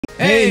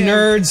Hey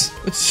nerds!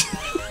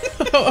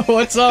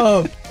 What's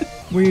up?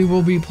 We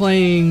will be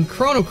playing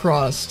Chrono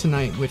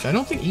tonight, which I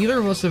don't think either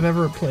of us have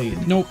ever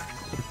played. Nope.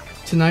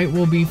 Tonight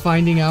we'll be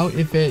finding out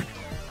if it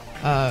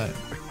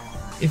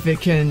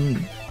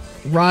can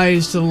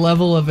rise to the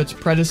level of its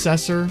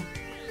predecessor.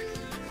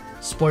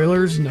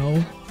 Spoilers,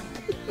 no.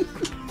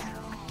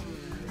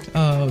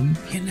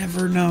 You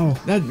never know.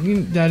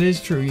 That is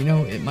true. You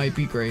know, it might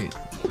be great.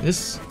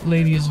 This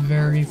lady is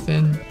very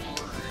thin.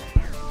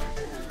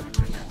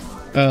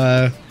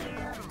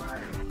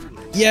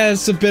 Yeah,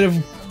 it's a bit of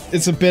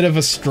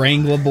a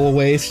stranglable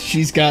waist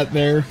she's got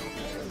there.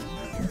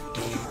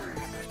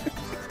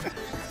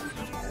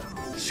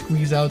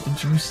 Squeeze out the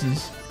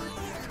juices.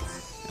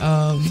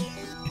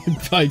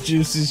 By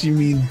juices you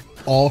mean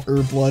all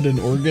her blood and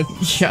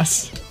organs?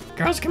 Yes.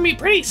 Girls can be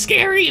pretty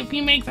scary if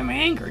you make them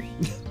angry.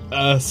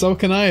 So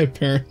can I,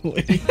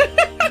 apparently.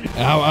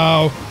 Ow,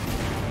 ow.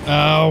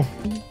 Ow.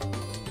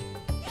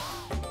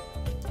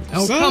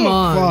 Oh, Son come of a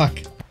on. fuck.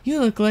 You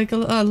look like a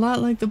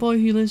lot like the boy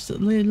who lives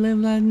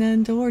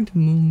like toward the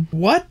moon.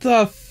 What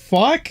the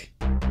fuck?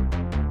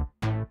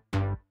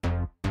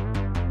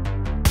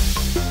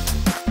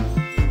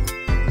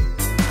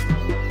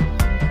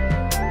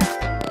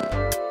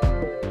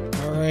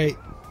 Alright.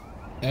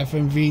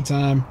 FMV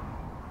time.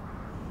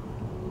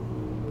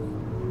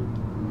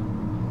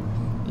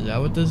 Is that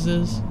what this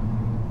is?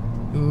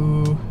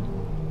 Ooh.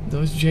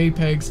 Those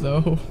JPEGs,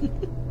 though.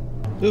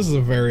 This is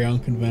a very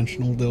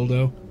unconventional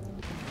dildo.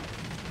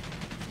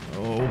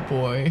 Oh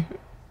boy.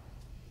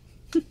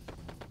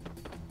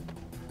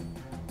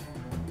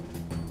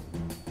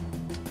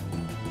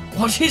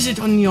 What is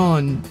it,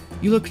 Onion?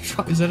 You look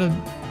is that a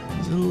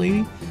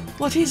lady?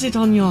 What is it,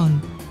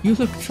 Onion? You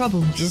look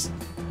troubled. Just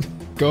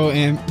go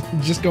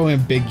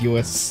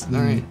ambiguous. All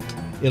right.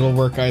 It'll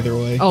work either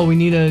way. Oh, we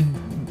need a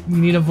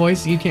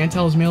voice that you can't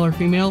tell is male or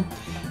female.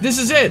 This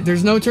is it.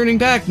 There's no turning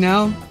back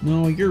now.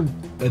 No, you're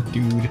a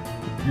dude.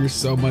 You're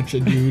so much a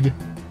dude.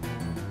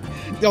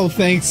 Oh,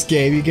 thanks,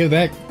 Gabe. You give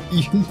that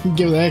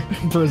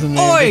person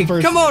a Oi!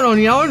 Come on,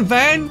 Onion,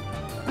 Van!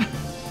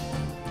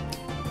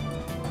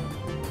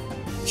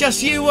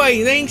 Just you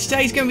wait, thanks.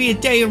 Today's gonna be a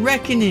day of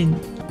reckoning.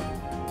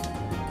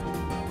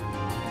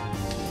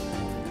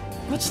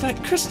 What's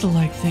that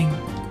crystal-like thing?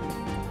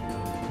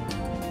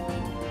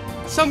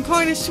 Some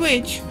kind of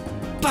switch?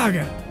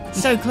 Bugger!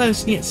 So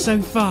close and yet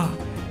so far.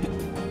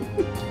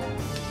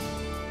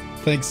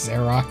 Thanks,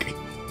 Zarok.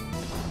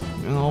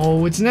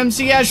 Oh, it's an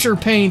MC Escher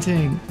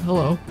painting.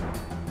 Hello.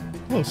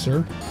 Hello,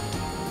 sir.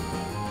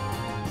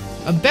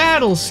 A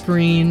battle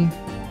screen.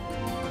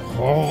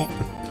 Oh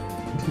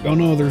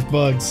no, there's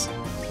bugs.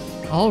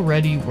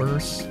 Already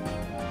worse.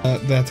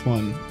 That's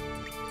one.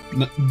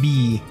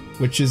 B,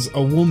 which is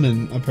a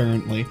woman,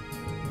 apparently.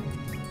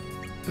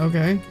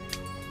 Okay.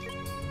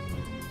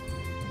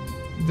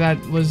 That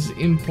was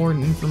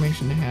important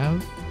information to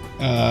have.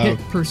 Hit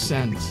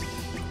percent.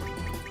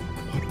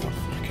 What the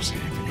fuck is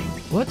happening?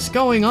 What's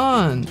going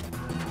on?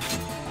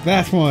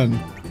 That one.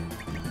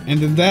 And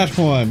then that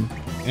one.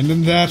 And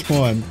then that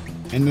one.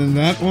 And then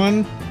that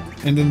one.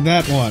 And then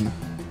that one.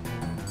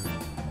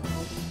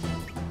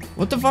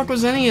 What the fuck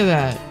was any of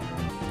that?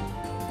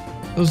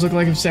 Those look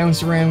like if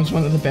Samus Aran was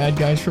one of the bad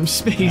guys from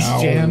Space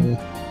Jam.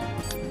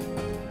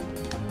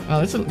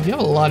 Oh, you have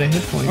a lot of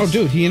hit points. Oh,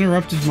 dude, he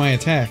interrupted my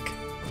attack.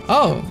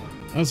 Oh.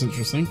 That was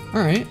interesting.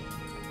 Alright.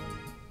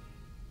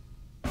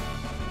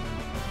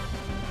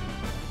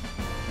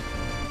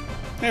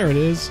 There it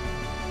is.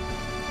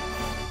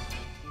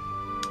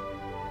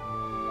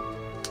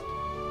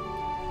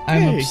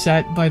 I'm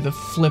upset by the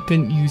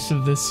flippant use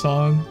of this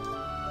song.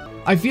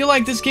 I feel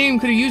like this game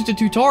could have used a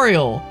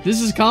tutorial. This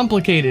is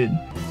complicated.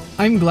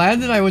 I'm glad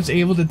that I was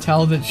able to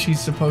tell that she's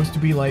supposed to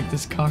be like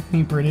this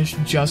Cockney British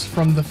just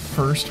from the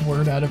first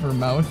word out of her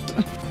mouth.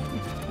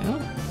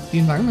 Well, the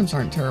environments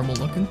aren't terrible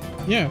looking.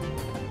 Yeah.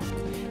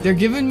 They're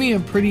giving me a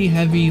pretty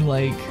heavy,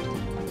 like,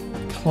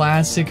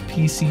 classic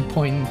PC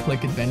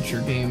point-and-click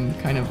adventure game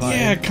kind of vibe.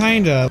 Yeah,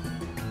 kinda.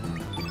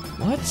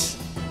 What?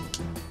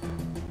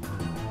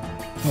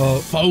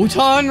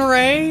 Photon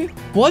ray?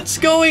 What's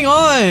going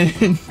on?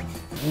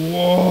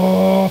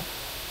 Whoa!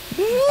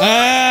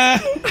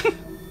 Ah!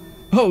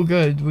 Oh,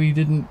 good. We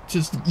didn't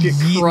just get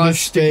Yeet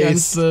crushed the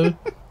against the...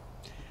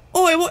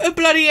 Oh, what the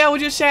bloody hell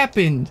just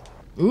happened?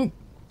 Oop.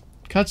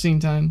 Cutscene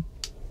time.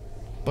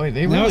 Boy,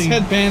 they really... Now his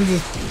headband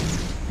is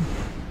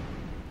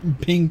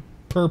pink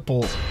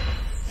purple.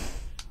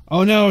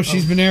 Oh no,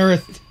 she's been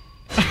aerith.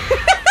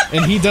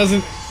 And he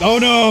doesn't... Oh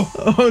no!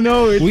 Oh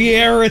no! We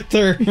aerith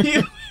her!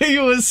 He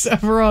was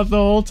Sephiroth the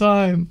whole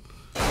time.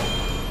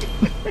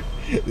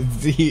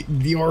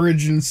 The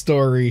origin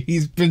story.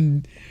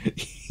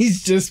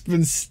 He's just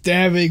been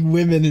stabbing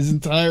women his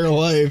entire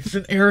life.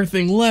 And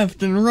everything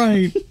left and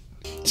right.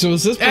 So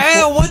is this before...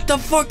 Ah, what the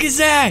fuck is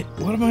that?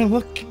 What am I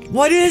looking...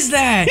 What is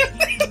that?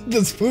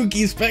 The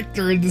spooky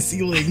specter in the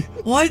ceiling.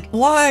 What?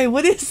 Why?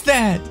 What is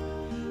that?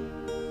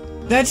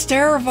 That's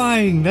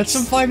terrifying. That's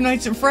some Five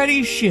Nights at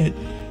Freddy's shit.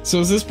 So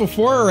is this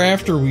before or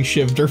after we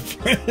shivved our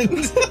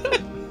friend?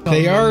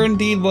 They are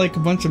indeed like a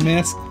bunch of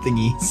mask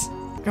thingies.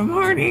 Good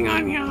morning,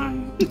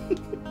 Onion.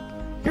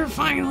 You're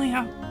finally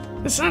up.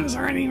 The sun's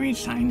already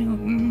reached high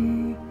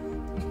noon.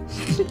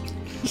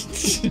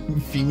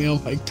 Female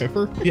Mike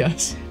Pepper?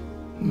 Yes.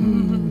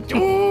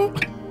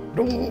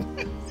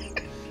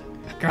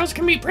 Girls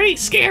can be pretty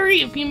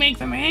scary if you make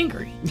them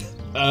angry.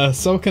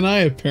 So can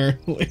I,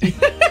 apparently.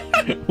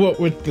 What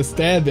with the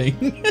stabbing?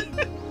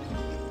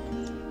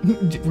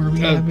 Were we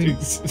having...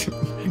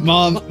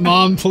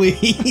 Mom,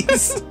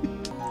 please.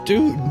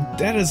 Dude,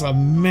 that is a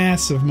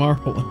massive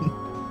marlin.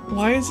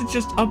 Why is it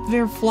just up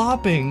there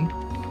flopping?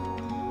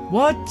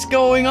 What's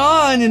going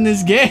on in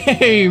this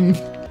game?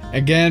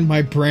 Again,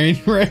 my brain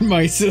read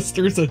my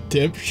sister's a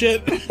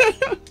dipshit.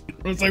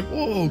 I was like,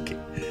 whoa, okay.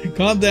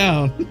 Calm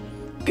down.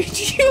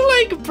 Could you,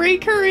 like,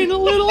 break her in a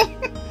little?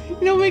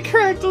 You know, make her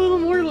act a little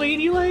more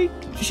ladylike?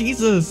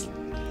 Jesus.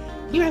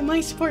 You have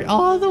my support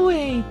all the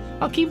way.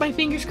 I'll keep my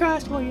fingers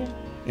crossed for you.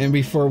 And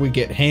before we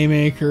get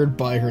haymakered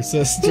by her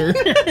sister.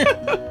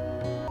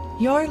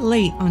 You're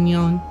late,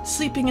 Onion.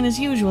 Sleeping in as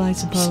usual, I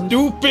suppose.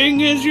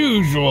 Stooping as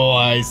usual,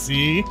 I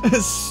see.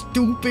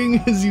 Stooping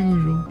as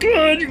usual.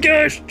 Good, you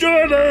guys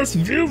join us.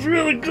 Feels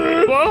really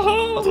good.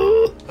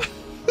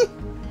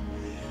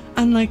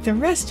 Unlike the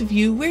rest of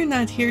you, we're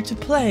not here to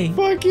play.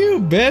 Fuck you,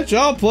 bitch.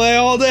 I'll play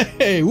all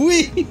day.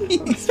 Wee.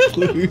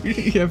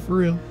 Yeah, for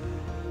real.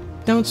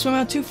 Don't swim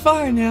out too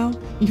far now.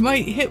 You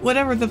might hit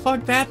whatever the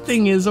fuck that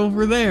thing is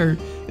over there.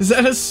 Is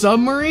that a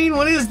submarine?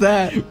 What is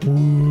that?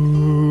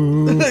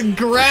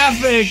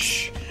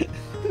 Graphics!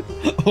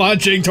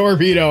 Launching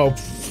torpedo.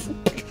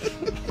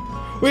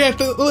 We have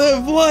to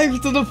live life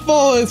to the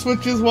fullest,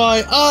 which is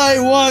why I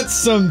want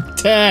some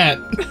tat.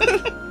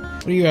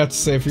 What do you have to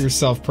say for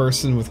yourself,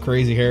 person with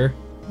crazy hair?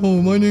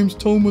 Oh, my name's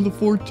Toma the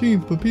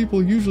 14th, but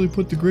people usually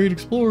put the Great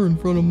Explorer in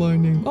front of my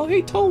name. Oh,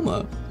 hey,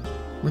 Toma.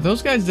 Were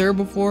those guys there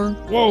before?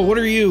 Whoa, what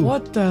are you?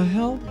 What the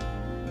hell?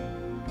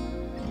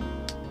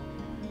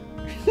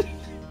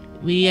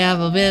 We have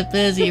a bit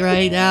busy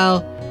right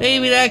now.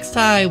 Maybe next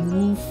time,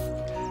 woof.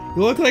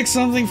 You look like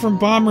something from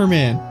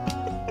Bomberman.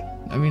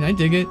 I mean, I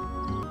dig it.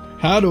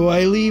 How do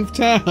I leave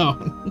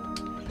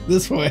town?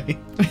 This way.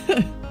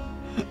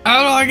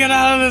 How do I get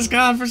out of this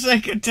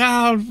godforsaken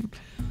town?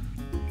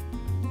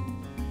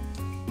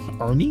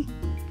 Arnie?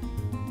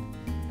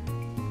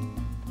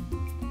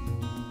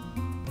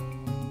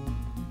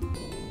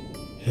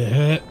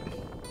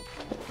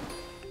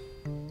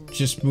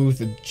 Just move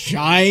the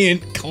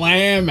giant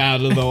clam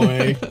out of the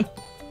way.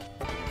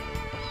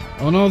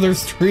 Oh no,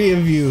 there's 3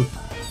 of you.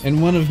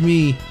 And 1 of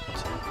me.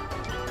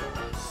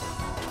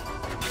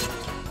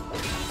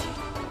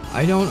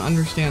 I don't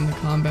understand the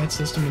combat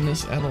system in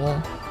this at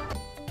all.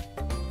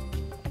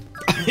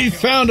 I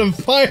found a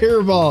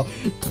fireball!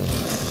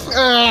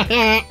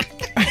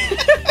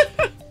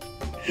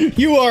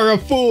 You are a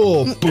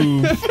fool!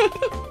 Boof.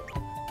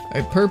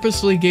 I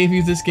purposely gave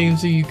you this game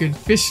so you could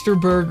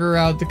Fisterburger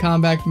out the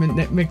combat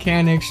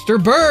mechanics.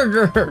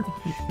 Sturburger!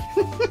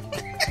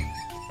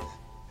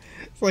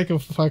 It's like a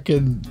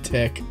fucking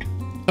tick.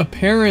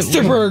 Apparently.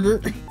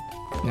 Sturburger!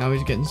 Now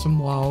he's getting some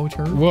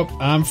water. Whoop,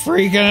 I'm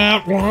freaking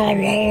out!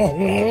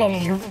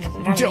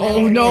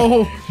 Oh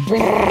no!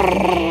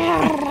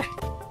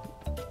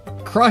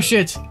 Crush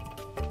it!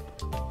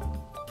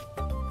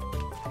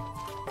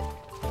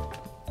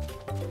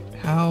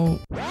 How?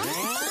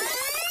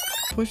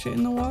 Push it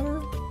in the water?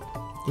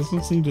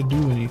 Doesn't seem to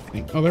do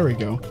anything. Oh, there we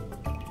go.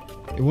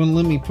 It wouldn't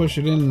let me push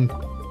it in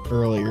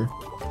earlier.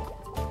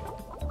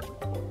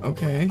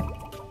 Okay.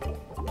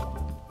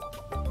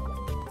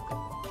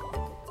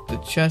 The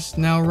chest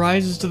now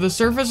rises to the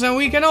surface and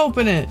we can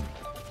open it!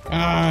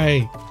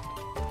 Aye.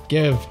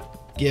 Gib.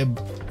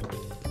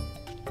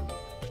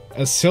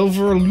 A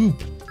silver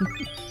loop.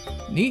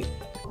 Neat.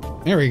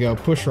 There we go.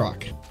 Push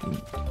rock.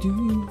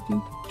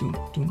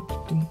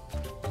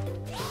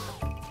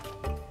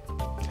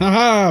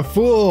 Haha,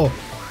 fool!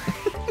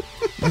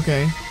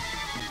 Okay.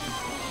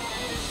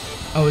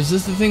 Oh, is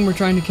this the thing we're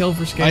trying to kill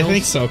for scales? I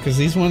think so, because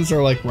these ones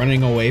are like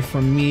running away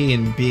from me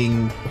and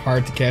being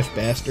hard to catch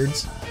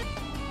bastards.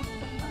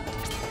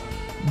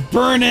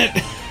 Burn it!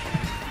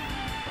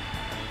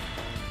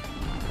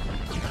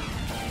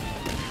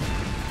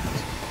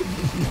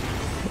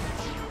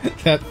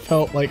 That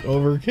felt like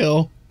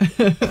overkill.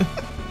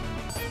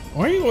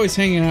 Why are you always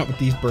hanging out with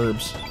these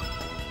burbs?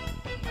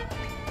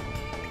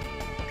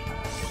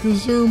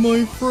 Because they're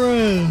my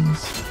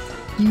friends.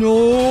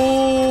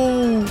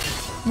 No!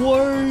 Why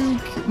are you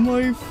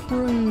my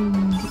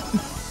friends?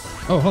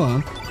 Oh, hold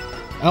on.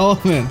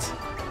 Element.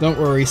 Don't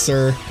worry,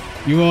 sir.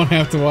 You won't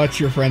have to watch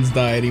your friends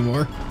die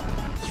anymore.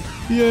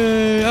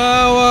 Yay!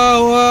 Ow,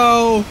 ow,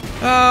 ow!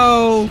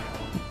 Ow!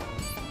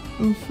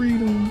 Oh,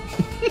 freedom.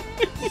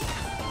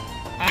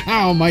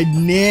 Ow, my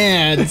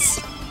nads!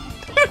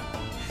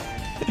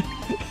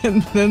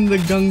 And then the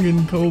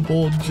Gungan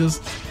kobold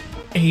just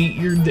ate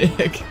your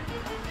dick.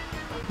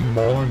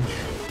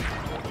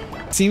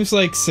 Seems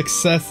like each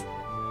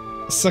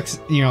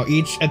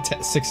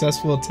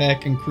successful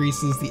attack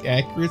increases the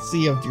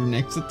accuracy of your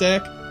next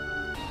attack.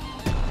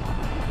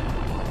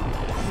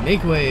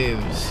 Snake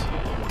waves.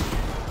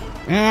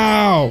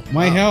 Ow!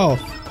 My health.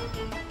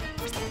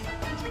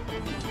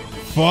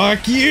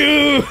 Fuck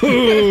you!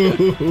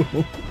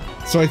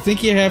 So I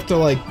think you have to,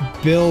 like,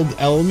 build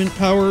element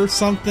power or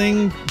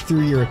something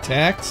through your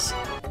attacks.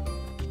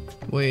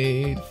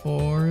 Wait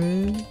for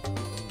it.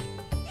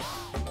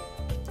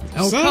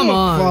 Oh, Son come of a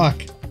on.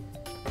 Fuck.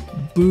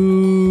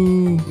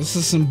 Boo. This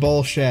is some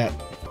bullshit.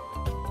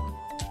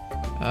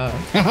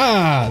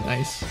 Haha!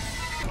 Nice.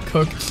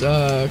 Cooked,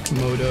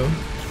 Komodo.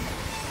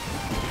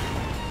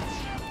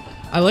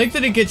 I like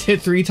that it gets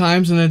hit 3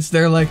 times and it's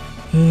there like,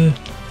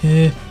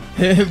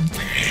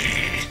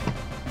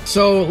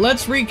 So,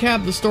 let's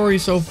recap the story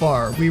so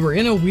far. We were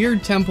in a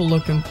weird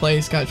temple-looking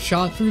place, got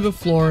shot through the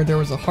floor, there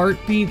was a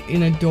heartbeat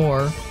in a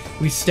door,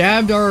 we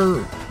stabbed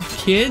our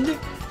kid,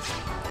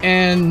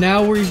 and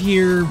now we're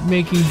here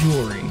making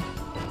jewelry.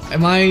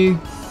 Am I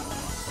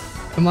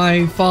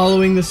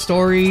following the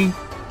story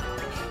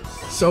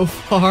so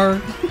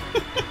far?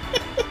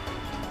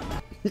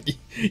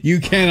 You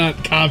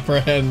cannot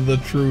comprehend the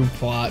true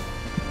plot.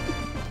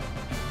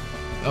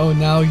 Oh,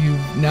 now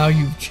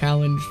you've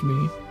challenged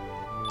me.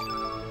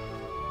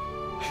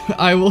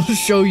 I will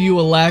show you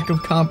a lack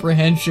of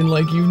comprehension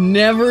like you've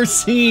never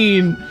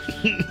seen.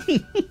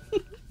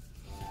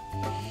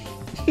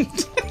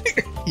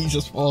 He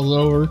just falls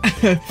over.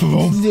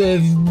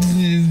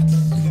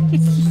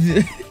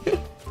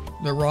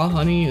 The raw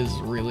honey is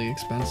really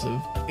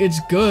expensive. It's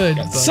good,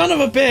 but... Son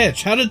of a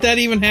bitch! How did that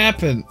even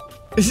happen?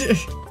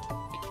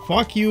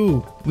 Fuck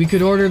you. We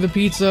could order the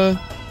pizza,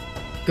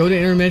 go to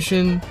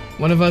intermission,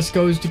 one of us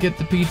goes to get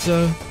the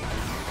pizza.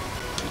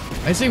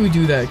 I say we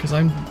do that, because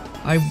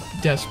I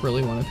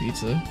desperately want a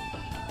pizza.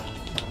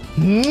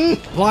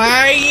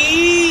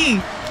 Why?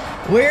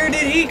 Where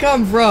did he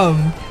come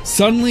from?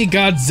 Suddenly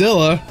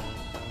Godzilla.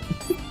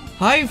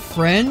 Hi,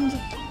 friend.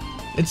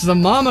 It's the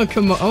mama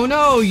Oh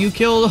no, you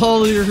killed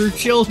all of her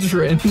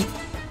children.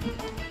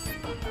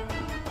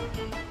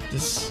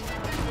 This...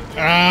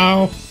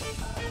 Ow.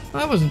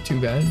 That wasn't too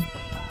bad.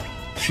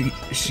 She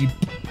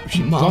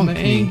Mama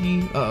bumped me.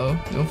 Aggie. Uh-oh,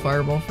 no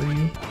fireball for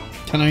you.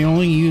 Can I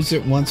only use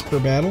it once per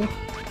battle?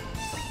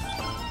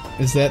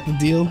 Is that the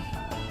deal?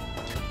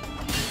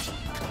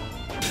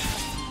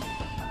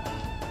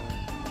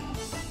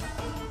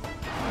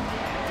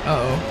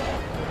 Uh-oh.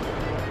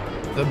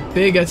 The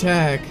big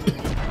attack.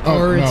 Oh,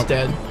 or it's no.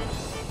 dead.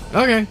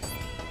 Okay.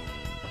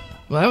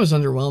 Well, that was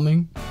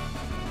underwhelming.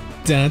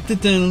 Dun, dun,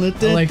 dun, dun,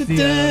 dun, I like dun, the,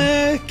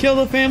 dun, kill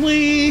the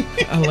family.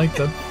 I like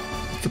the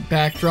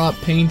backdrop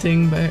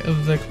painting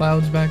of the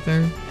clouds back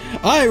there.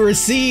 I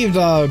received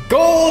a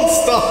gold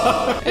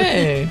star.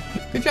 Hey,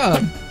 good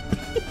job.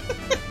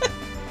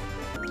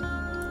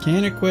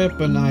 Can't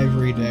equip an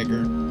ivory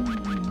dagger.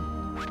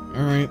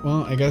 Alright,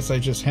 well, I guess I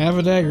just have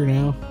a dagger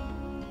now.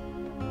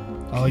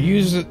 I'll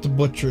use it to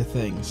butcher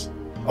things.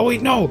 Oh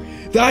wait, no!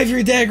 The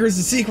ivory dagger is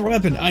the secret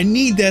weapon! I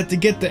need that to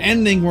get the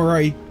ending where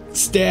I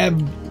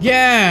stab...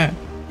 Yeah!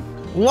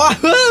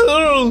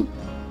 Wahoo!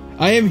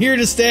 I am here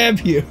to stab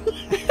you!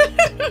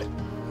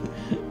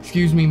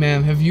 Excuse me,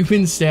 ma'am, have you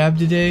been stabbed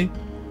today?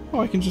 Oh,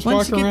 I can just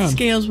Once walk you get the around.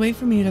 scales, wait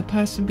for me to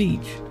pass the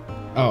beach.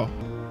 Oh.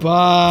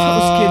 But...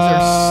 Those kids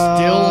are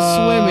still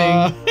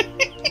swimming.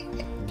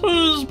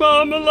 Please,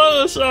 Mama, let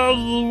us out of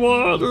the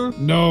water.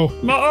 No.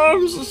 My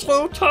arms are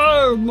so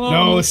tired, Mama.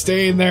 No,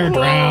 stay in there,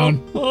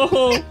 drown.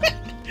 Oh.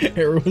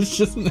 Everyone's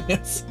just an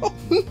asshole.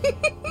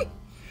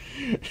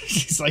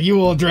 She's like, you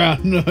won't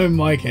drown. I'm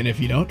like, and if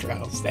you don't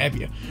drown, I'll stab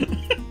you.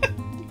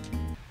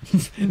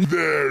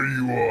 There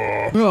you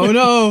are. Oh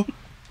no!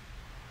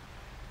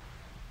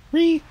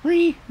 Ree.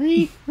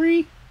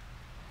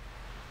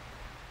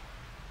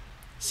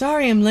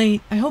 Sorry I'm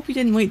late. I hope you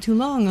didn't wait too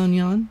long,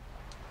 Onion.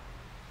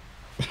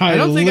 I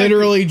don't think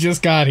literally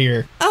just got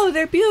here. Oh,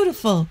 they're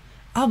beautiful.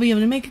 I'll be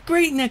able to make a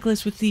great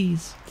necklace with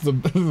these.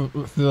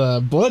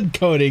 The blood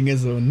coating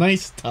is a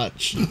nice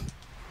touch.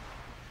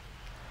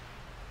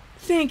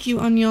 Thank you,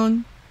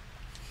 Onion.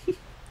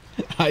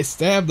 I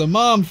stabbed the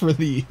mom for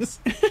these.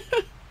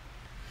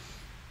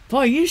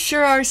 Boy, you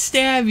sure are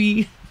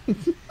stabby.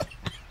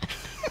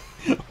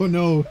 Oh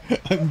no,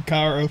 I'm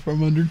Kara from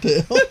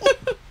Undertale.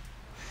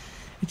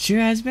 It sure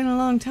has been a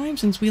long time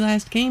since we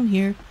last came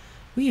here.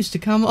 We used to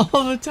come all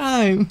the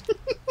time.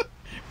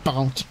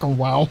 Bow chicka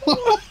wow.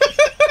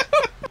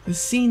 The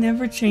sea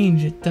never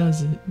changes,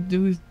 does it?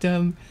 Do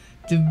dumb,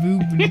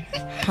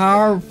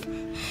 Harf.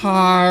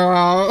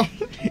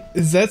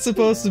 Is that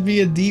supposed to be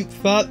a deep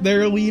thought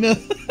there, Lena?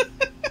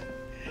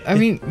 I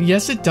mean,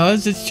 yes it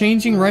does. It's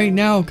changing right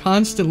now,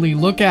 constantly.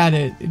 Look at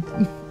it.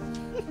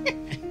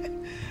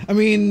 I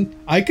mean,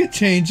 I could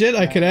change it.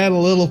 I could add a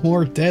little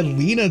more dead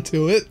Lena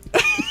to it.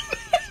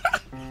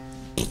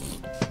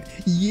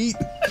 Yeet.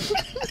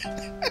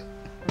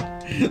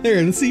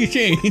 There, the sea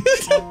changed.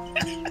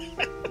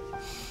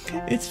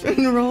 It's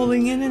been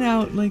rolling in and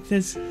out like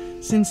this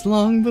since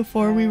long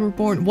before we were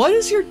born. What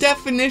is your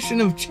definition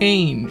of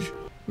change?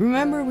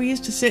 Remember we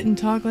used to sit and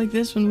talk like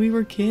this when we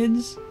were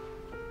kids?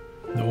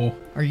 No.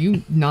 Are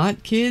you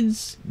not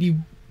kids? You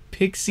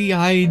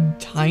pixie-eyed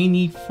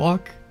tiny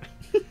fuck?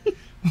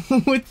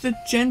 with the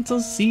gentle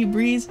sea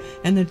breeze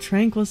and the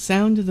tranquil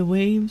sound of the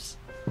waves.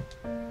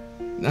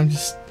 I'm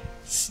just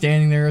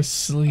standing there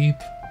asleep.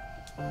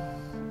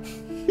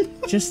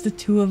 Just the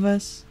two of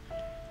us,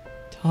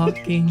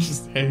 talking.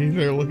 Just standing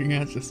there looking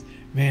at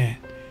man,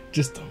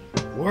 just a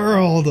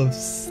world of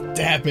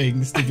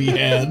stabbings to be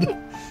had.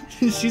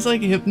 She's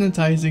like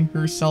hypnotizing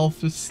herself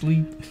to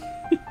sleep.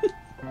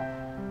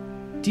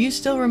 Do you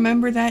still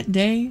remember that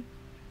day?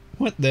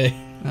 What day?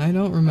 I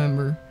don't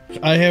remember.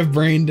 I have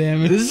brain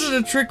damage. This is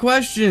a trick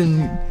question.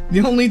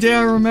 The only day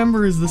I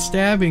remember is the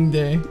stabbing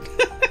day.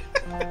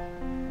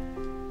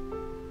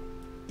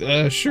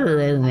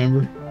 Sure, I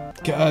remember.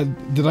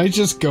 God, did I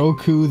just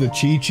Goku the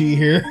Chi-Chi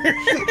here?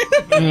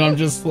 And I'm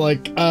just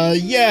like,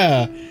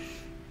 yeah.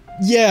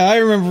 Yeah, I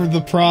remember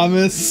the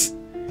promise.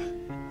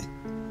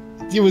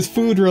 It was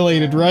food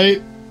related,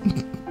 right?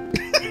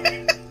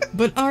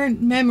 But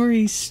aren't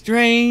memories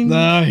strange?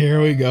 Ah,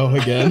 here we go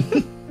again.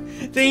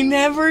 They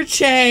never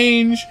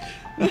change.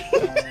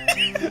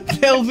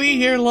 They'll be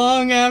here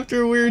long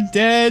after we're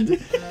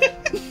dead.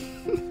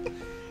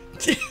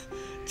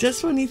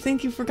 Just when you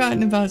think you've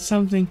forgotten about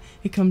something,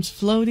 it comes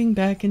floating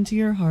back into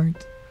your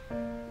heart.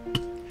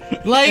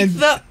 Like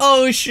the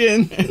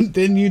ocean. And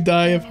then you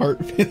die of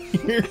heart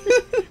failure.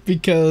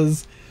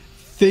 Because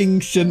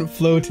things shouldn't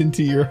float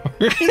into your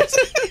heart.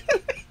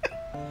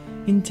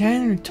 In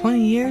 10 or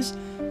 20 years,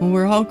 when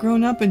we're all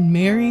grown up and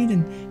married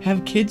and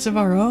have kids of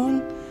our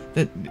own,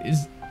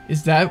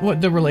 Is that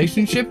what the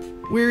relationship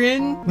we're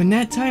in? when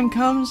that time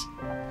comes,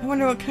 I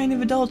wonder what kind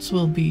of adults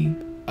we'll be.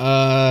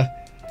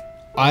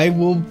 I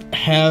will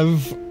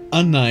have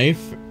a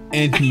knife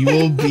and you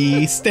will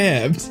be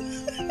stabbed.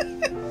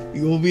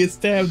 You will be a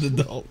stabbed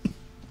adult.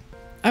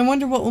 I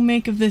wonder what we'll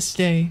make of this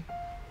day.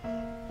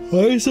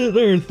 Why isn't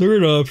there a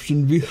third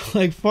option? Be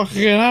like, fuck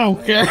it, I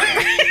don't care.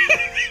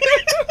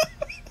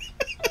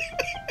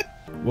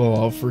 Well,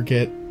 I'll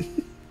forget.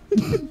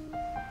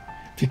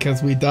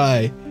 Because we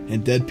die,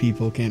 and dead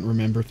people can't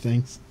remember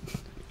things.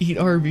 Eat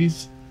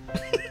Arby's.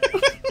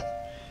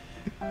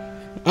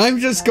 I'm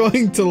just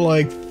going to,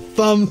 like,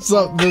 thumbs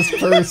up this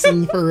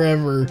person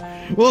forever.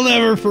 We'll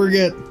never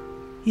forget.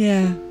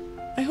 Yeah,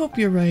 I hope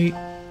you're right.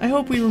 I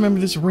hope we remember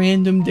this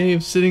random day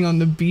of sitting on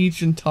the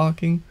beach and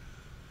talking.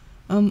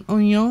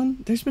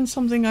 Onion, there's been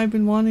something I've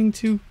been wanting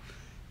to...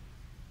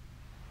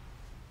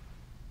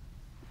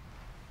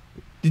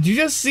 Did you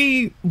just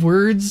see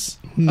words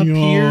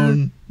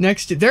appear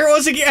next to... There it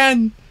was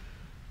again!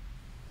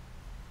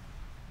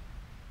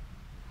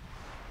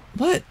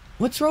 What?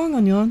 What's wrong,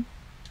 Onion?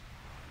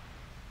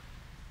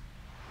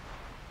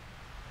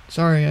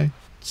 Sorry, I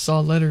saw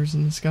letters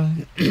in the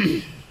sky.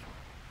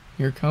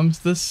 Here comes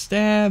the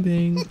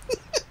stabbing.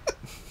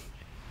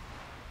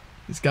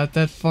 He's got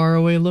that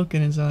faraway look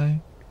in his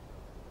eye.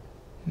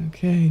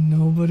 Okay,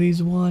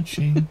 nobody's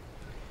watching.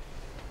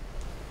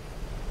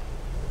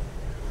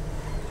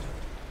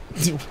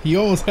 He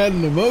almost had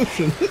an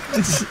emotion.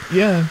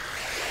 Yeah.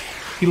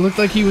 He looked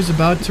like he was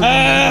about to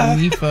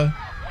remember Nifa.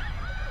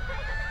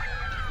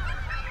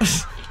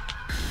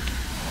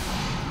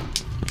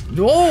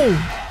 Whoa!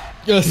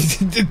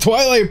 The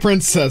Twilight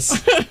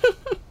Princess.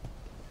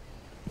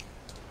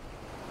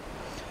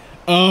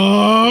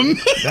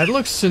 That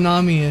looks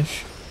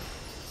tsunami-ish.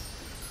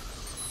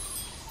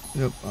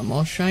 Yep, I'm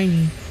all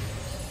shiny.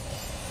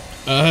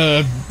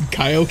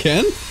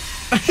 Kaioken?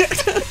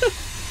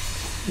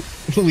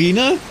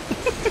 Lena?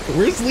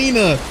 Where's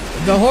Lena?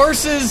 The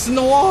horses in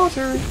the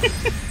water.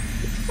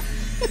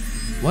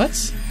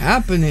 What's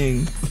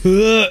happening?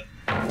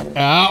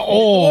 Ow.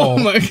 Oh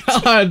my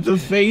god, the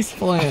face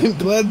plant. I'm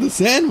glad the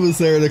sand was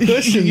there to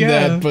cushion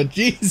Yeah. that, but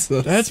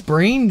Jesus. That's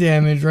brain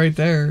damage right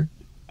there.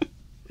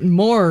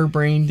 More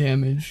brain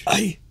damage.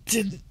 I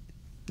didn't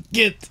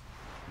get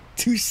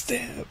to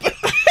stab.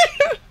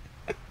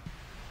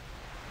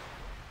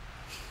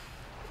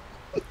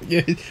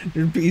 Yeah,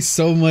 there'd be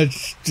so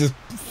much just...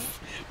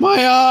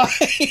 My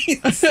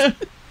eyes!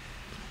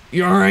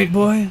 You alright,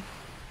 boy?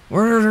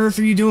 What on earth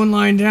are you doing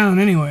lying down,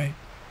 anyway?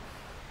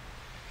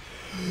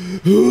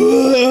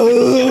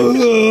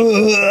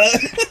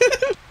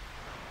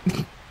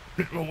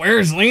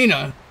 Where's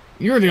Lena?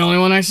 You're the only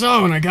one I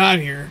saw when I got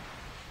here.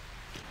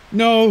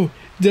 No,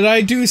 did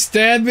I do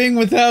stabbing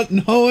without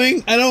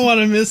knowing? I don't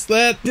want to miss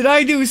that. Did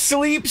I do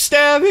sleep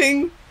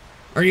stabbing?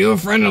 Are you a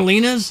friend of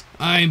Lena's?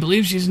 I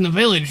believe she's in the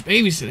village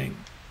babysitting.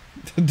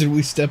 Did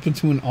we step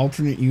into an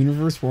alternate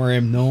universe where I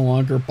am no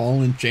longer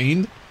ball and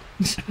chained?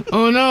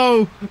 Oh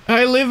no,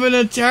 I live in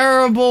a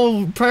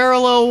terrible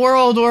parallel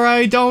world where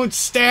I don't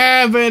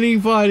stab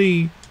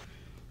anybody.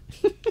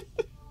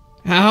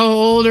 How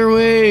old are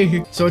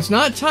we? So it's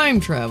not time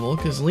travel,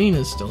 because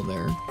Lena's still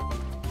there.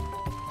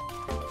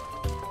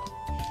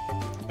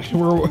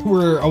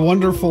 We're a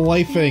wonderful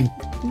lifing.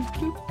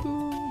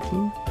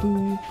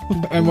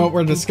 And what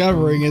we're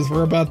discovering is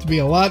we're about to be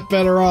a lot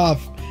better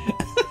off.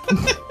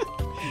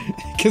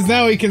 Because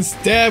now we can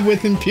stab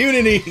with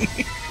impunity.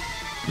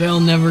 They'll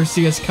never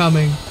see us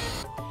coming.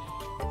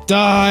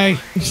 Die.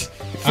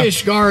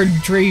 Fish guard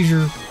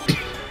treasure.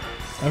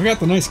 I've got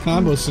the nice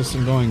combo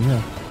system going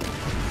here.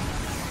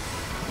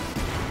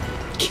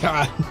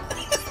 God.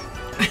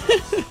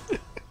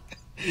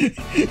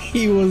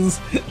 He was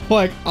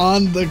like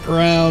on the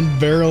ground,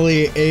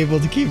 barely able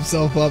to keep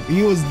himself up.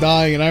 He was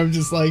dying, and I was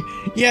just like,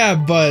 yeah,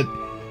 but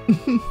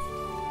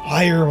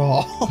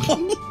fireball.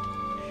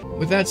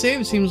 With that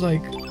save, it seems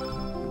like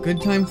a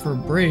good time for a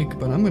break,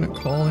 but I'm gonna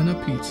call in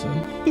a pizza.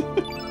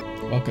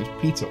 Welcome to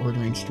pizza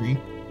ordering stream.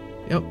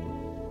 Yep.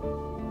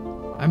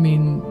 I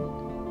mean,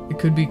 it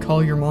could be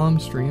call your mom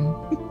stream.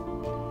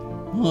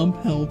 Mom,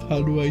 help,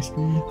 how do I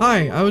stream?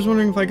 Hi, I was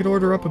wondering if I could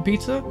order up a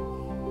pizza?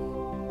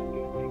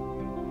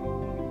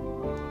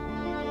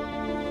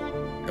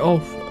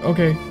 Oh,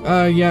 okay.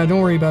 Yeah, don't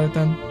worry about it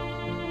then.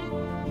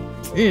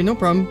 Yeah, no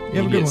problem.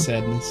 You have a good one.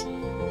 Sadness.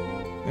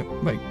 Yep,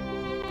 bye.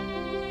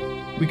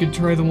 We could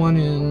try the one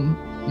in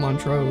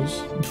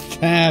Montrose.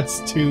 That's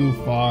too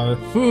far.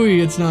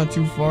 Phooey, it's not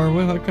too far.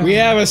 We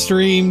have a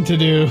stream to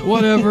do.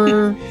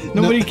 Whatever.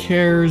 Nobody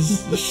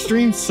cares. The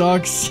stream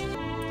sucks.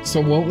 So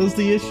what was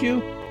the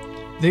issue?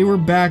 They were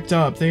backed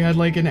up. They had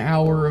like an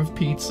hour of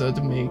pizza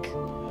to make.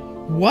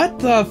 What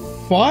the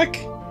fuck?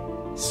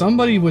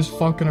 Somebody was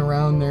fucking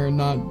around there and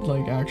not,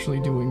 like, actually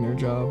doing their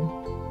job.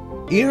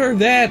 Either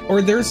that,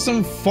 or there's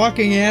some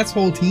fucking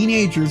asshole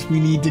teenagers we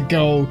need to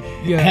go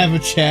have a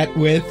chat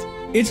with.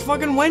 It's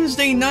fucking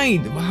Wednesday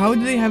night. How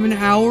do they have an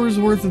hour's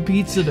worth of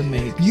pizza to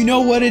make? You know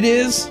what it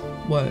is?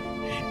 What?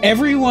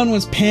 Everyone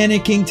was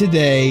panicking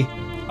today.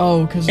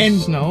 Oh, because of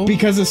snow?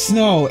 Because of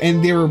snow,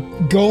 and they were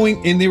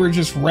going, and they were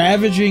just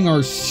ravaging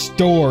our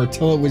store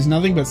till it was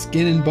nothing but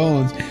skin and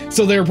bones.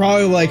 So they were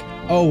probably like,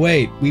 oh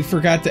wait, we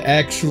forgot to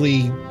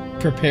actually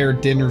prepare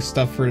dinner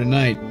stuff for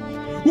tonight.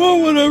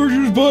 Well, whatever,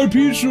 just buy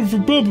pizza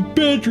from Papa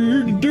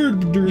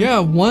Pantry. Yeah,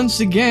 once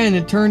again,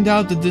 it turned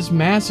out that this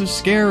massive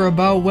scare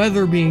about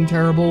weather being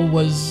terrible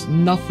was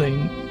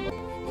nothing.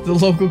 The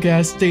local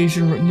gas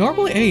station,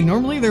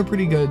 normally they're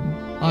pretty good,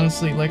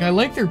 honestly. Like, I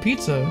like their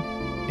pizza.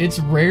 It's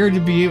rare to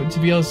be able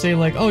to say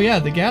like, oh yeah,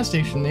 the gas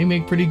station, they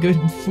make pretty good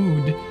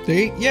food.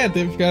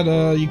 They've got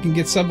you can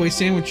get Subway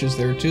sandwiches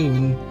there too,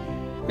 and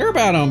they're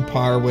about on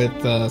par with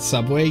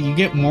Subway. You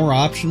get more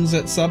options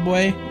at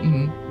Subway.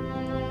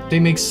 Mm-hmm. They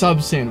make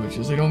sub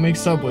sandwiches. They don't make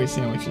Subway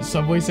sandwiches.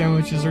 Subway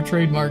sandwiches are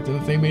trademarked, and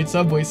if they made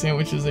Subway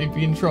sandwiches, they'd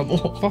be in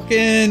trouble.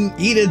 Fucking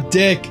eat a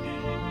dick.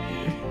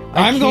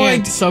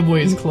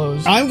 Subway is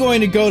closed. I'm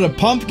going to go to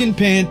God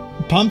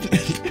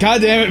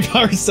damn it,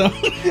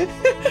 PowerStone.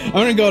 I'm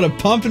gonna go to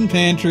Pumpkin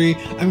Pantry.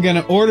 I'm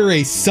gonna order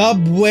a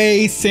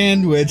Subway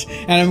sandwich,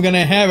 and I'm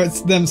gonna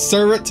have them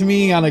serve it to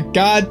me on a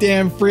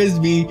goddamn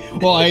frisbee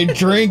while I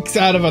drink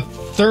out of a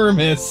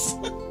thermos.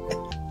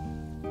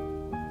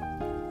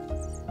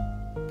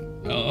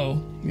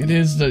 Uh-oh. It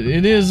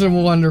is a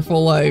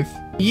wonderful life.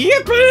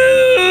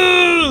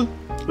 Yippee!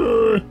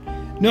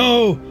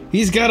 No,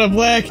 he's got a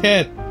black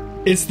hat.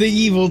 It's the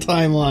evil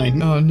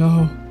timeline. Oh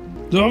no.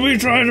 Don't be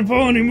trying to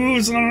pull any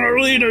moves on our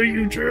leader,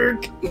 you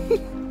jerk.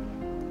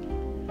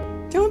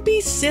 Don't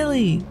be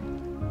silly.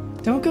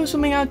 Don't go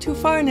swimming out too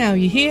far now,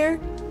 you hear?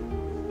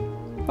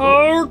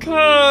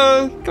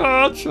 Okay,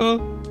 gotcha.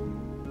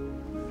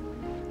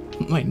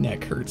 My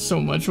neck hurts so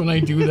much when I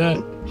do that.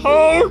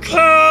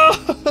 Okay.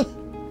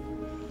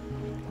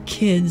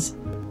 Kids.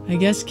 I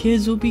guess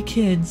kids will be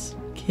kids.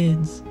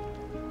 Kids.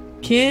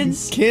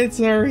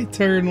 Kids are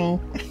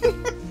eternal.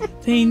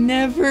 They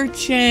never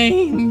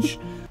change.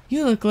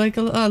 You look like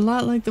a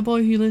lot like the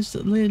boy who lived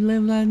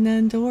on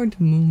the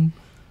moon.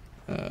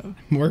 I'm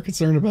more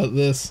concerned about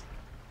this.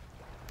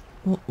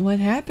 What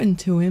happened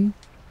to him?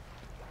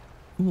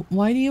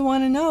 Why do you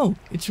want to know?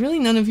 It's really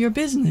none of your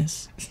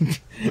business.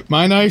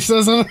 My knife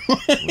doesn't.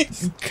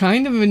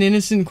 Kind of an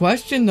innocent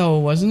question, though,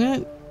 wasn't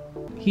it?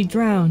 He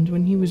drowned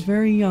when he was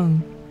very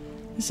young.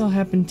 This all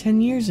happened 10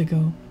 years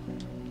ago.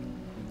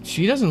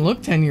 She doesn't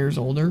look 10 years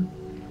older.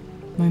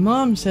 My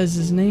mom says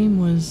his name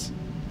was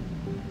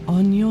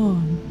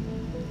Onion.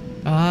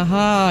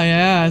 Aha,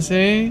 yeah,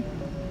 see?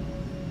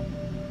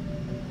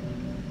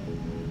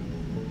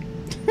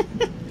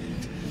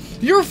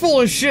 You're full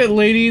of shit,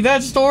 lady.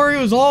 That story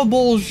was all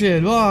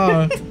bullshit.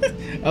 Ah.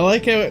 I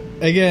like how,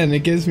 again,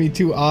 it gives me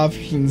two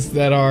options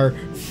that are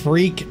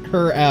freak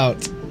her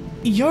out.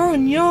 You're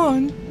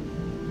Onion.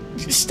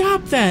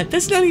 Stop that.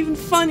 That's not even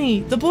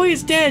funny. The boy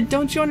is dead.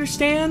 Don't you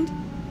understand?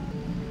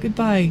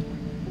 Goodbye,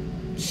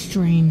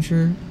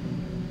 stranger.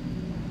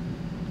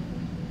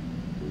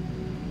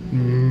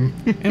 And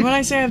when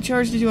I say I have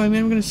chores to do, I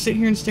mean I'm gonna sit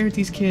here and stare at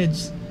these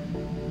kids.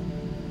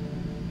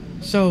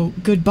 So,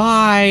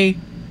 goodbye.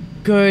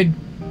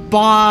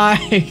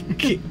 Goodbye.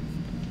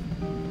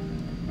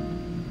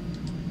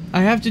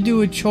 I have to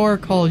do a chore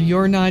called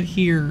You're Not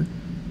Here.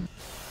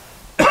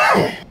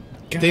 God,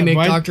 they make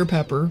Dr.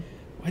 Pepper.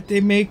 Why'd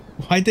they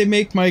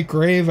make my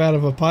grave out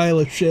of a pile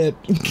of shit?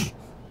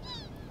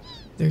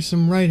 There's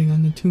some writing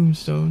on the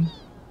tombstone.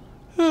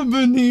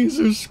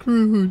 Ebenezer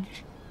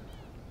Scrooge.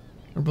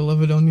 Our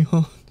beloved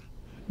Onion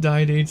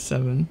died age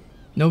 7.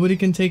 Nobody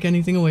can take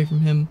anything away from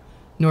him,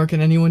 nor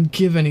can anyone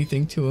give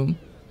anything to him.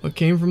 What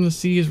came from the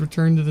sea is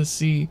returned to the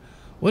sea.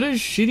 What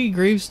is shitty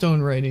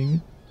gravestone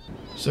writing?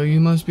 So you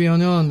must be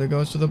Onion, the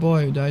ghost of the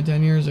boy who died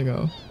 10 years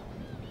ago.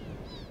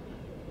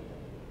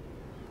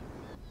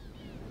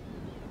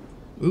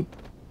 Oop.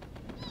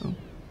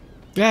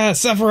 Ah,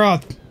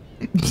 Sephiroth!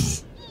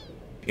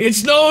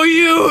 It's no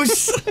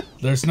use!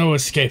 There's no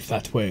escape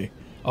that way.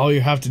 All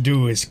you have to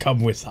do is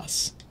come with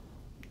us.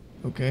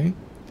 Okay.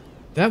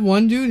 That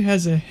one dude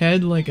has a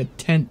head like a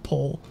tent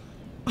pole.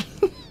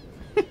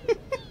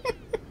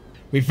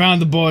 We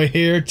found the boy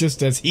here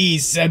just as he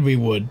said we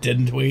would,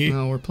 didn't we?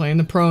 No, we're playing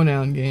the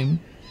pronoun game.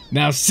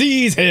 Now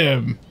seize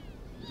him!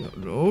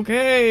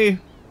 Okay.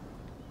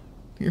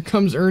 Here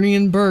comes Ernie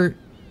and Bert.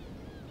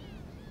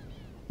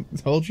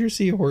 Hold your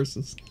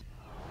seahorses.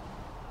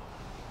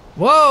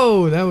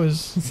 Whoa, that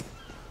was...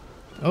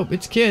 Oh,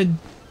 it's Kid.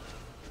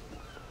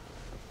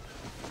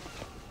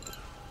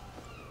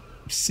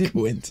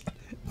 Squint.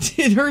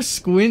 Did her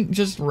squint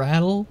just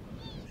rattle?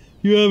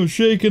 You have a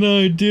shaken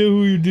idea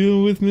who you're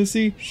dealing with,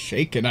 Missy?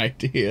 Shaken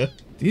idea.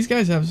 These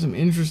guys have some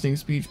interesting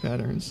speech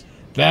patterns.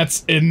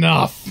 That's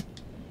enough!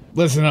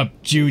 Listen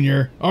up,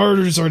 Junior.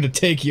 Orders are to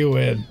take you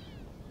in.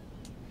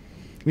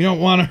 We don't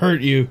want to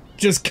hurt you.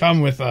 Just come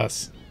with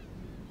us.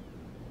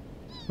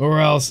 Or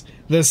else,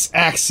 this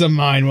axe of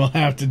mine will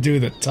have to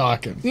do the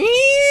talking.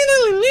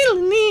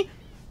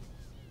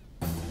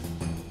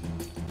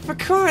 For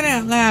crying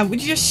out loud,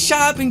 would you just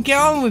shut up and get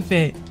on with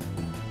it?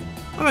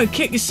 I'm gonna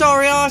kick your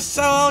sorry ass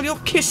so hard you'll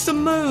kiss the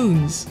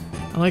moons.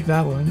 I like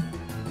that one.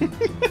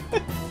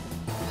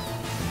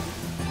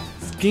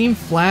 This game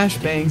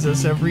flashbangs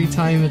us every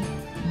time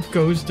it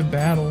goes to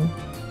battle.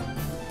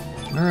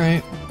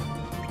 Alright.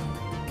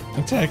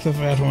 Attack the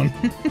fat one.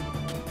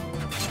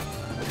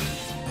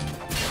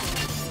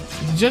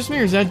 Is it just me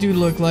or does that dude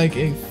look like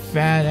a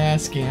fat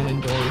ass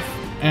Ganondorf?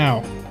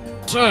 Ow.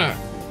 Sir,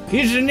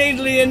 his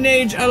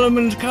innate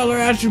element color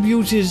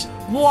attribute is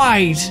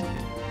white.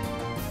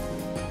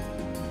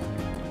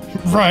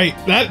 Right,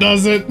 that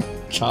does it.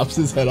 Chops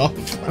his head off.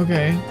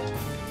 Okay.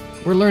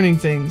 We're learning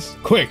things.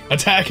 Quick,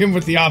 attack him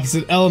with the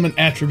opposite element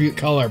attribute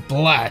color,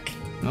 black.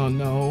 Oh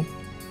no.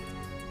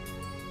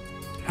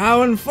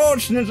 How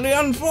unfortunately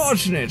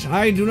unfortunate.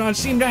 I do not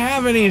seem to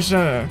have any,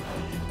 sir.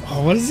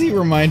 Oh, what does he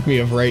remind me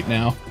of right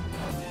now?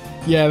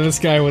 Yeah, this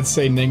guy would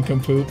say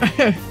nincompoop.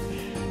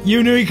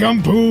 You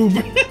nincompoop!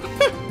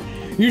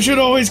 You should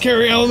always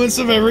carry elements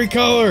of every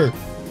color.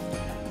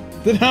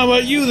 Then how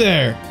about you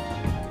there?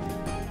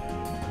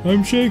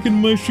 I'm shaking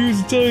my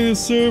shoes to tell you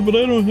this, sir, but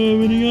I don't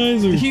have any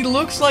either. He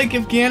looks like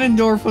if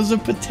Ganondorf was a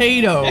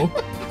potato.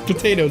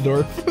 Potato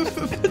Dorf.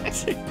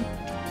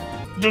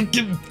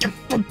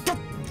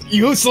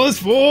 Useless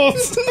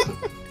fools!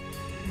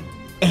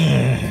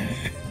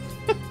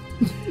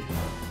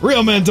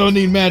 Real men don't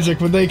need magic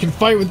when they can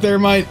fight with their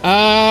might.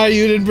 Ah,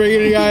 you didn't bring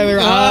any either.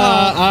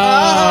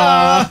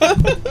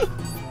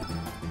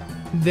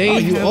 They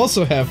you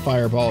also have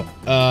fireball.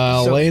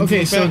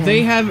 Okay, so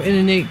they have an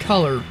innate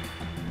color,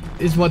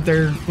 is what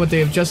they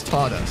have just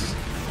taught us.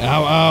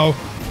 Ow, ow,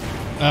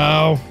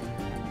 ow.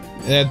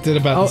 That did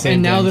about the same.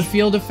 And now damage. the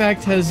field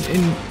effect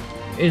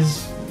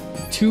is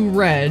 2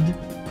 red,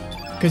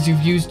 because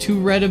you've used 2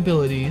 red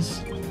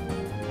abilities.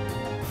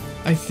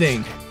 I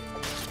think.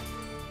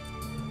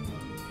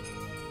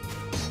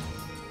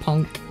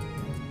 Punk.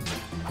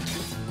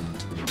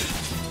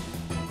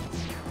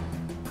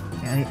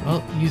 Alright.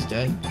 Well, he's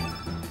dead.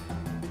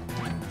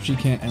 She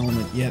can't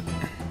element yet.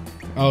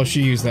 Oh,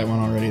 she used that one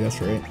already,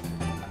 that's right.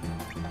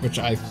 Which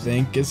I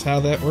think is how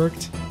that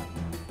worked.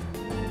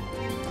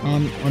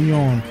 On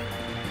yawn.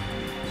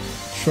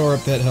 Shore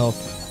up that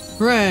health.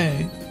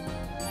 Hooray!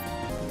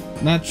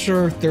 Not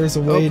sure if there's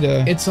a way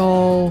to... It's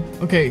all...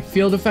 Okay,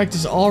 field effect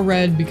is all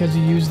red because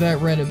you use that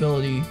red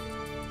ability.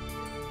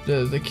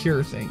 The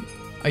cure thing.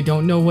 I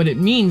don't know what it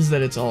means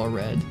that it's all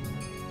red.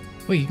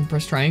 Wait, you can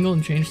press triangle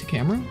and change the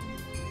camera?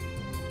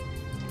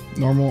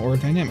 Normal or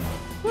dynamic.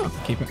 Oh,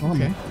 keep it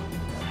normal. Okay.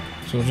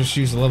 So we'll just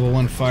use the level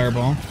 1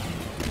 fireball.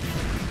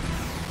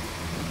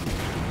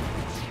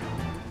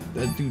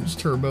 That dude's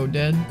turbo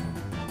dead.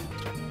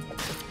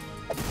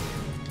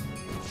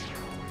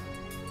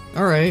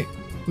 Alright,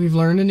 we've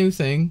learned a new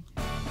thing.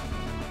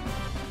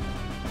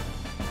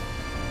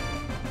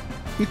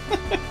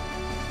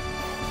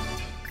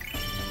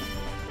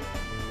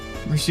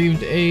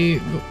 Received a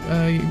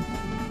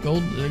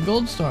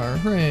gold star.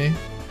 Hooray.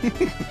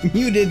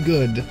 You did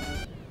good.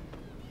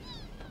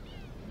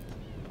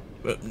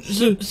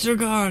 Sir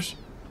Gosh.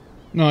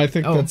 No, I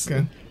think that's...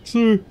 okay.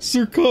 Sir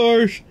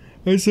Karsh,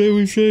 I say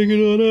we shake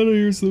it on out of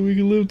here so we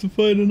can live to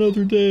fight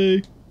another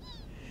day.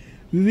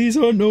 These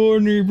aren't no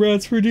ordinary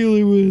brats we're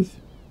dealing with.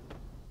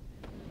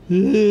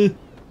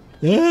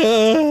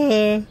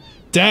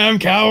 Damn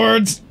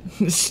cowards!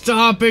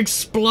 Stop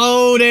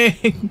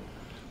exploding!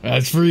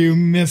 That's for you,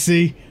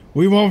 Missy.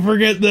 We won't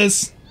forget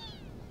this.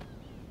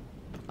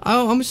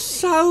 Oh, I'm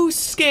so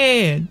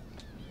scared.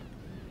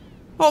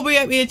 I'll be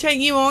happy to take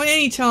you on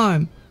any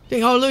time.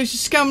 Think I'll lose to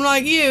scum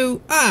like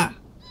you?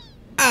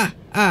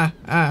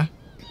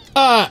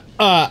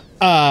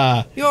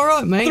 You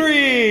alright, mate?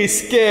 3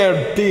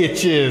 scared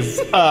bitches.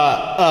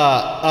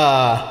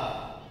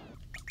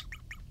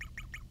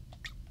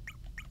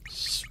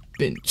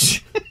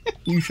 Spinch.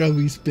 You shall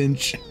be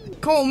Spinch.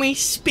 Call me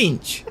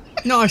Spinch.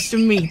 Nice to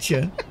meet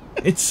you.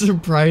 It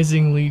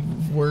surprisingly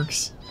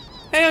works.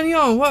 Hey,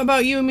 Onion, what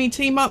about you and me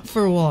team up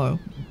for a while?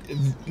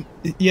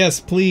 Yes,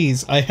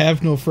 please. I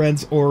have no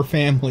friends or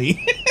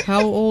family.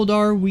 How old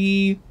are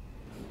we?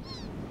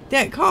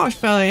 That Kosh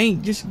fella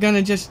ain't just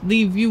gonna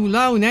leave you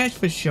alone, that's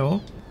for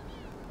sure.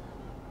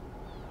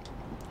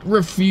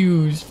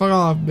 Refuse. Fuck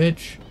off,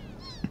 bitch.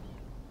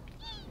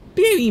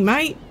 Beauty,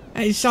 mate.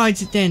 That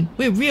decides it then.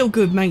 We're real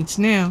good mates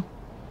now.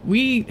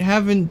 We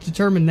haven't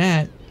determined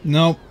that.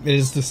 Nope, it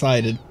is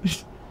decided.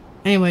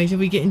 Anyways, it'll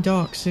be getting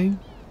dark soon.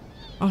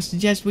 I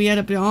suggest we head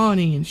up to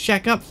Arnie and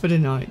shack up for the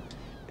night.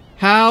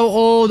 How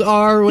old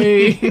are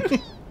we?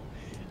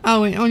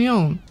 Oh, wait,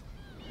 Onion.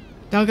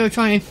 Don't go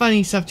trying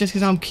funny stuff just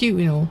because I'm cute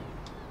and all.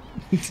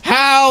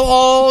 How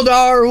old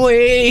are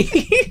we?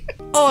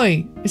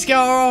 Oi, let's get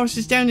our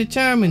asses down to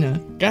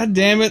Termina. God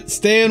damn it,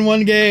 stay in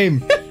one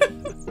game.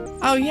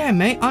 Oh yeah,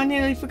 mate, I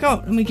nearly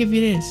forgot. Let me give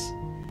you this.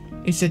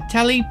 It's a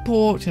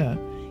teleporter.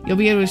 You'll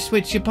be able to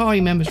switch your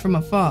party members from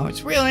afar.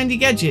 It's a real handy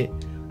gadget.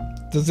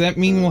 Does that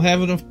mean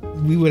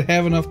we would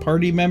have enough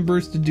party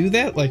members to do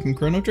that, like in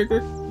Chrono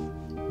Trigger?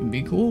 It'd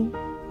be cool.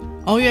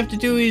 All you have to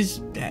do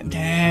is...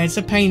 it's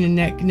a pain in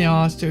the neck in the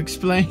arse to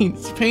explain.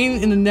 It's a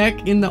pain in the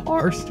neck in the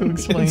arse to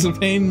explain. It's a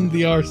pain in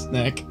the arse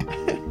neck.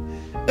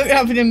 Look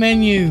up in the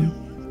menu.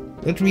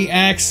 Let me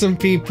axe some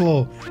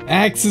people.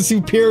 Axe is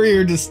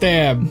superior to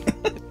stab.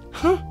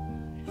 Huh?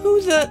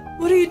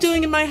 What are you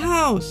doing in my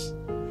house?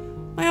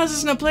 My house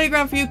isn't a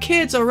playground for you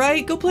kids,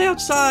 alright? Go play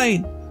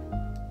outside.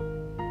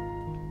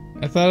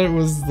 I thought it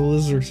was the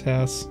lizard's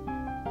house.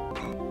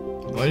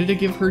 Why did it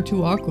give her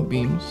 2 aqua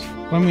beams?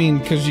 I mean,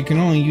 because you can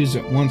only use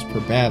it once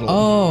per battle.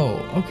 Oh,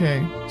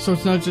 okay. So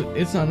it's not just,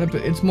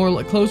 it's more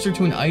like closer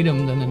to an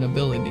item than an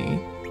ability.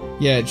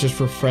 Yeah, it just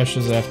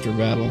refreshes after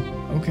battle.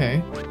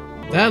 Okay.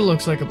 That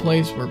looks like a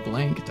place where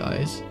Blank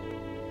dies.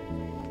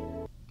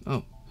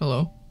 Oh,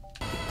 hello.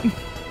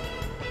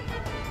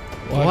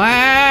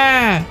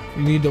 Wow!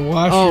 You need to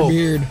wash your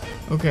beard.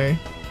 Okay.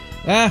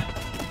 Ah!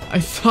 I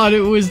thought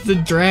it was the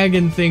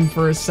dragon thing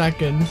for a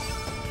second.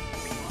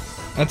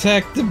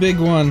 Attack the big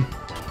one.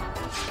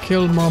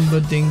 Kill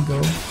Mamba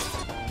Dingo.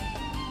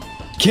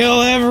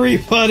 Kill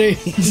everybody!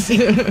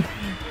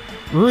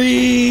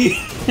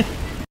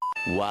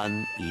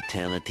 One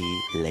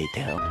eternity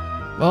later.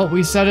 Well,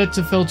 we set it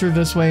to filter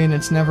this way and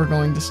it's never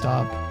going to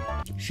stop.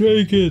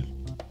 Shake it.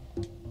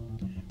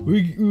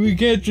 We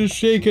can't just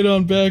shake it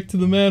on back to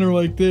the manor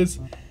like this.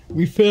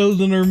 We failed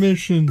in our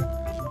mission.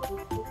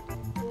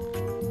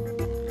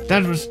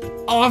 That was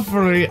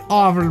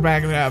awful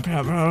back there,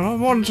 Pepper. I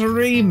want a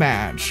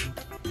rematch.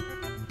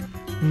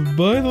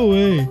 By the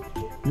way,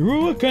 you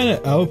remember what kind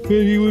of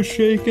outfit he was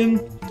shaking?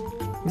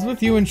 What's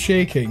with you and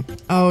shaking?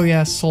 Oh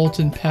yeah, Salt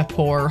and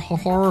Pepper.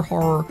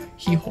 Hor.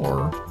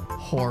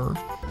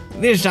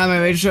 This time I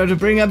made sure to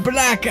bring a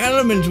black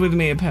element with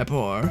me,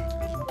 Pepper.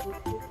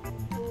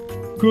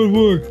 Good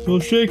work. I'll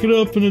shake it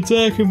up and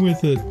attack him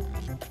with it.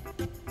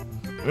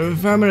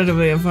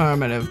 Affirmatively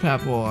affirmative,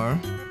 Pepper.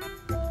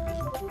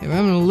 I'm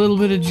having a little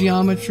bit of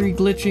geometry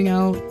glitching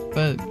out,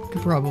 but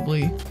could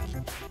probably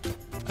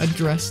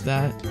address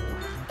that.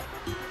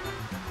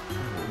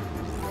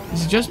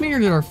 Is it just me or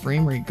did our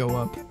frame rate go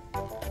up?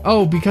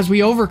 Oh, because we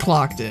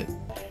overclocked it.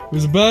 It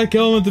was a back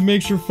element that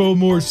makes your foe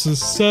more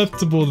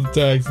susceptible to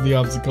attacks of the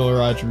opposite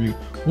color attribute.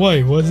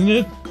 White, wasn't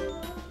it?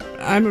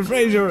 I'm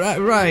afraid you're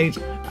right.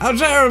 How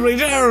terribly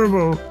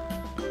terrible!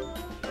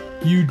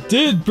 You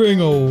did bring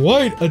a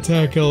white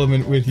attack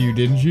element with you,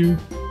 didn't you?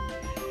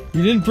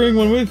 You didn't bring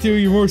one with you,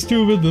 you're more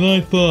stupid than I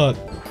thought.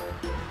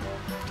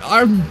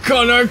 I'm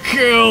gonna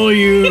kill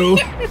you!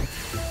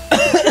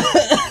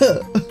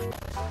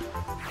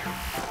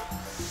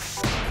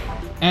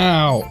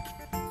 Ow.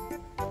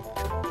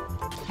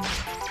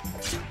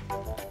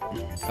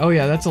 Oh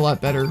yeah, that's a lot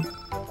better.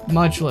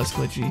 Much less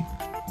glitchy.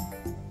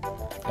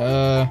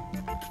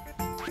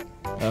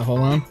 Hold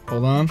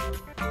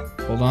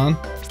on.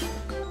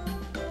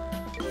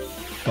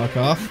 Fuck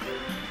off.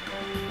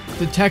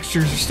 The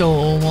textures are still a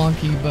little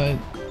wonky, but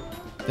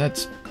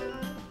that's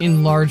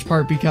in large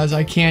part because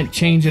I can't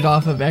change it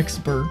off of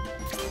Expert.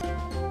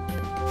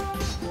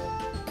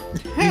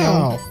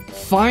 How?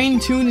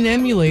 Fine-tune an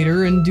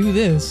emulator and do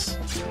this.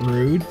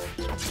 Rude.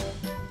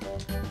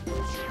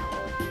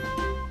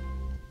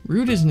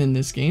 Rude isn't in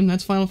this game,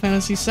 that's Final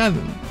Fantasy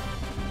VII.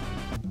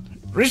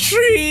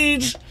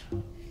 Retreat!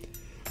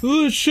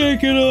 Let's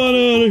shake it on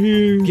out of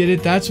here. Get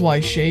it? That's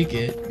why shake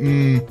it.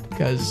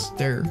 Because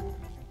they're...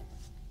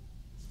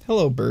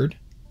 Hello, bird.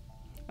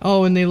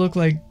 Oh, and they look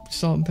like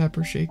salt and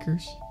pepper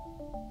shakers.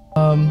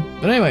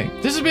 But anyway,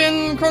 this has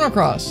been Chrono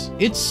Cross.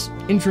 It's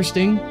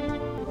interesting.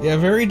 Yeah,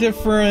 very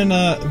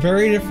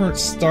different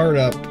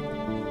startup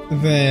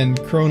than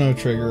Chrono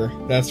Trigger,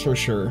 that's for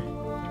sure.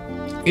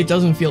 It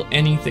doesn't feel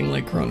anything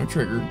like Chrono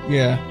Trigger.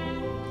 Yeah.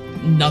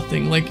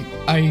 Nothing. Like,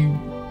 I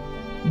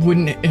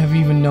wouldn't have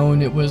even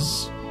known it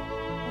was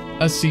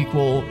a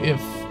sequel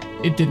if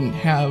it didn't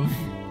have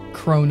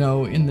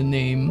Chrono in the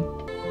name.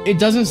 It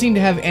doesn't seem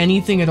to have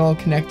anything at all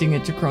connecting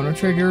it to Chrono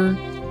Trigger,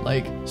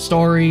 like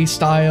story,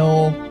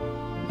 style,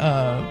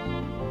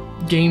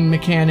 game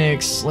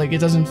mechanics. Like, it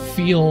doesn't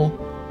feel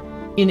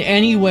in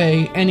any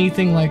way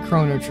anything like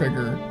Chrono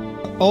Trigger.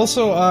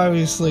 Also,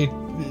 obviously,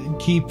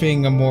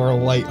 keeping a more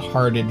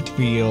light-hearted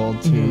feel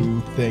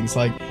to things.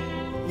 Like,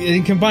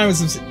 and combined with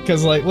some...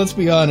 Because, like, let's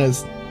be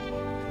honest,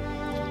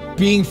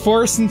 being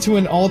forced into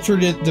an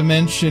alternate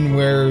dimension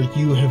where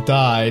you have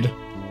died...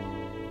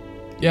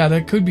 Yeah,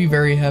 that could be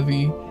very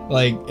heavy.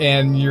 Like,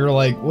 and you're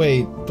like,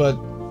 wait, but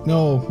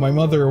no, my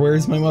mother,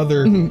 where's my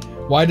mother?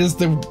 Why does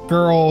the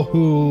girl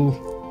who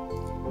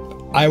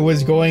I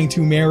was going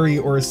to marry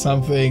or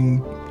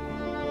something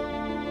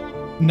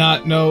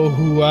not know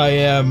who I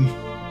am?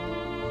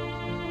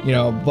 You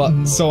know,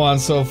 but so on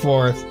and so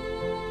forth.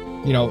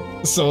 You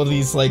know, so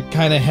these, like,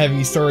 kind of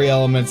heavy story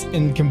elements,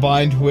 and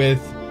combined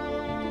with,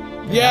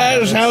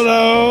 yes,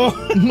 hello!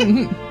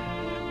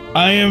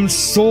 I am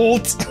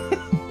Salt!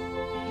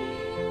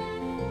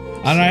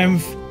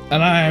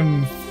 And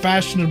I'm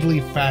fashionably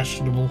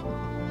fashionable.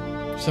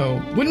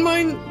 So, wouldn't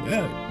mind...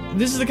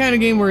 this is the kind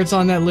of game where it's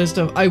on that list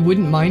of I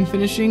wouldn't mind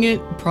finishing it,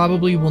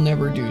 probably will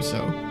never do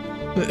so.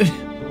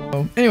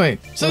 Anyway,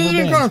 so this has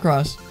been Chrono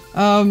Cross.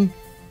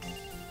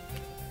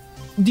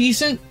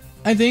 Decent,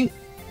 I think.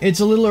 It's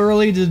a little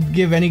early to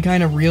give any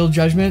kind of real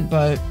judgment,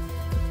 but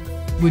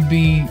would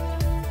be,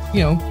 you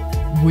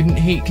know, wouldn't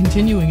hate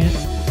continuing it.